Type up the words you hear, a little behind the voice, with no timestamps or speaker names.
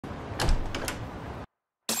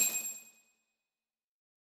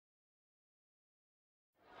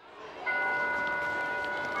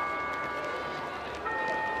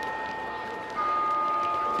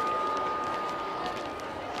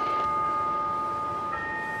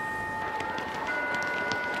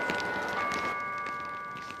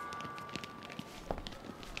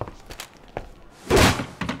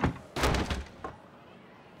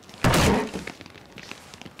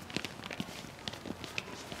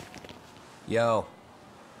Yo.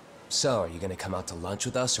 So, are you gonna come out to lunch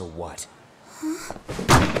with us or what?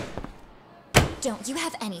 Don't you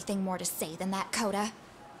have anything more to say than that, Koda?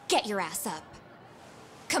 Get your ass up.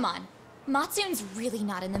 Come on. Matsun's really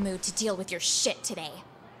not in the mood to deal with your shit today.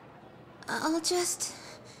 I'll just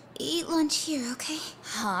eat lunch here, okay?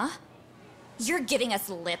 Huh? You're giving us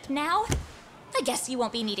lip now? I guess you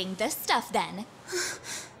won't be needing this stuff then.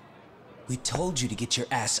 We told you to get your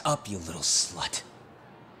ass up, you little slut.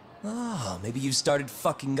 Oh, maybe you started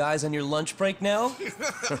fucking guys on your lunch break now?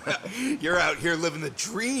 You're out here living the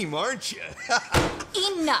dream, aren't you?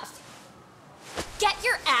 Enough! Get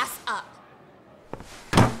your ass up!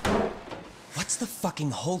 What's the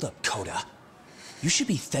fucking holdup, Koda? You should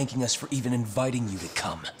be thanking us for even inviting you to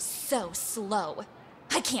come. So slow.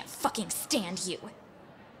 I can't fucking stand you.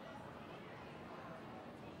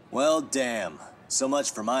 Well, damn. So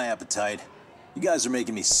much for my appetite. You guys are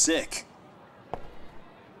making me sick.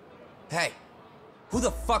 Hey, who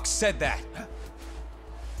the fuck said that?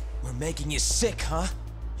 We're making you sick, huh?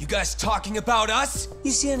 You guys talking about us?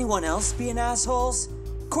 You see anyone else being assholes?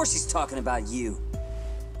 Of course he's talking about you.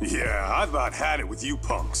 Yeah, I've about had it with you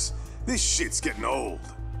punks. This shit's getting old.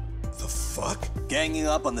 The fuck? Ganging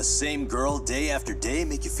up on the same girl day after day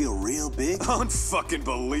make you feel real big? Unfucking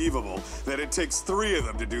believable that it takes 3 of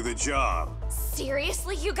them to do the job.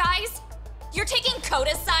 Seriously, you guys? You're taking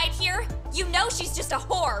Koda's side here? You know she's just a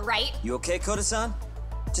whore, right? You okay, Koda-san?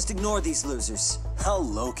 Just ignore these losers. How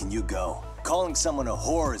low can you go? Calling someone a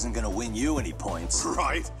whore isn't gonna win you any points.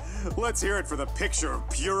 Right? Let's hear it for the picture of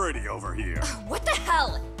purity over here. What the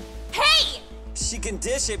hell? Hey! She can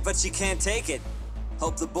dish it, but she can't take it.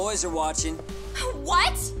 Hope the boys are watching.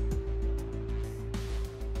 What?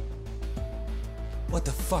 What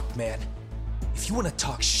the fuck, man? If you want to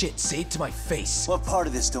talk shit, say it to my face. What part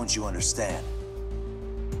of this don't you understand?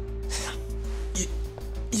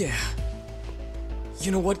 Yeah.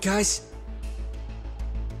 You know what, guys?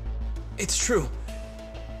 It's true.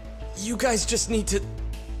 You guys just need to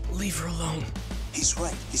leave her alone. He's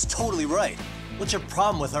right. He's totally right. What's your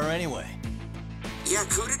problem with her anyway? Yeah,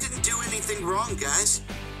 Koda didn't do anything wrong, guys.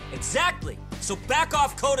 Exactly. So back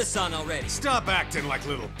off Koda-san already. Stop acting like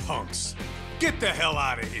little punks. Get the hell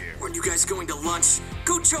out of here. When you guys going to lunch,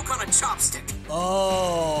 go choke on a chopstick.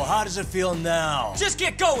 Oh, how does it feel now? Just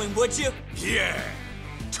get going, would you? Yeah.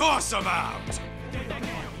 Toss them out.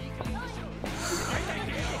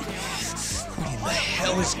 What in the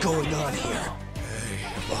hell is going on here?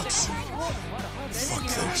 Hey, Matsu. Fuck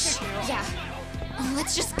this. Yeah.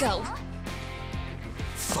 Let's just go.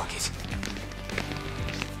 Fuck it.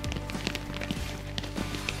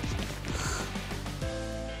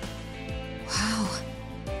 Wow.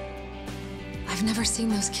 I've never seen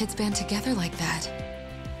those kids band together like that.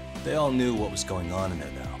 They all knew what was going on in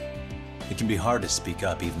there now. It can be hard to speak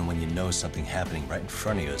up even when you know something happening right in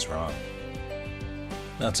front of you is wrong.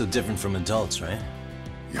 Not so different from adults, right?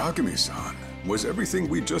 Yagami-san, was everything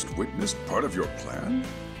we just witnessed part of your plan?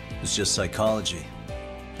 It's just psychology.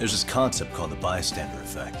 There's this concept called the bystander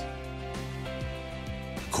effect.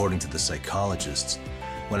 According to the psychologists,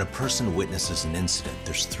 when a person witnesses an incident,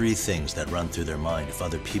 there's 3 things that run through their mind if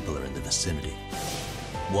other people are in the vicinity.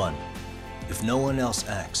 1, if no one else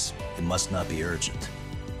acts, it must not be urgent.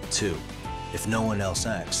 2, if no one else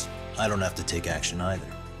acts, I don't have to take action either.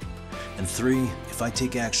 And 3, if I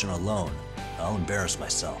take action alone, I'll embarrass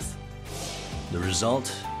myself. The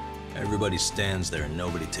result? Everybody stands there and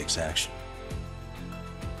nobody takes action.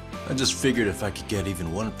 I just figured if I could get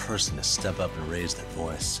even one person to step up and raise their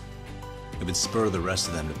voice, it would spur the rest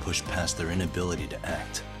of them to push past their inability to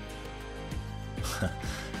act.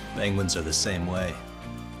 Penguins are the same way.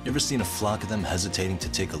 You ever seen a flock of them hesitating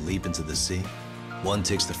to take a leap into the sea? One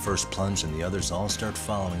takes the first plunge and the others all start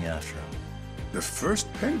following after him. The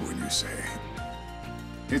first penguin, you say?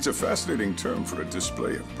 It's a fascinating term for a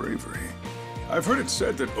display of bravery. I've heard it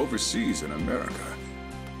said that overseas in America,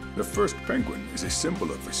 the first penguin is a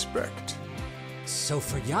symbol of respect. So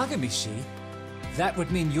for Yagami-shi, that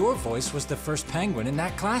would mean your voice was the first penguin in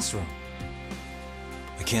that classroom.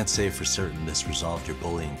 I can't say for certain this resolved your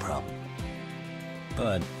bullying problem.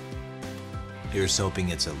 But here's hoping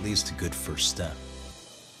it's at least a good first step.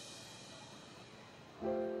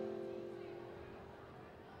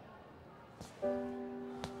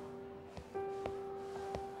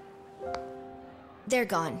 They're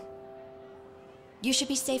gone. You should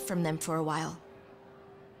be safe from them for a while.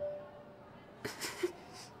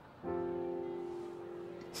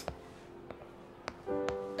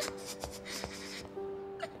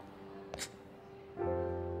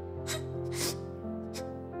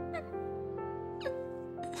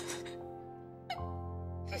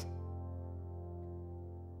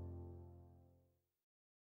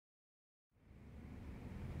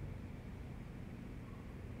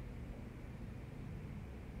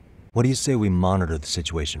 What do you say we monitor the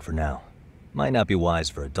situation for now? Might not be wise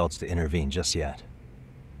for adults to intervene just yet.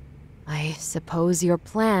 I suppose your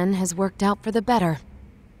plan has worked out for the better.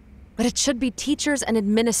 But it should be teachers and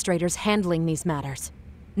administrators handling these matters,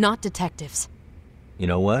 not detectives. You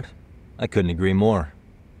know what? I couldn't agree more.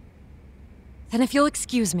 Then if you'll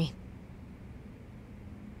excuse me,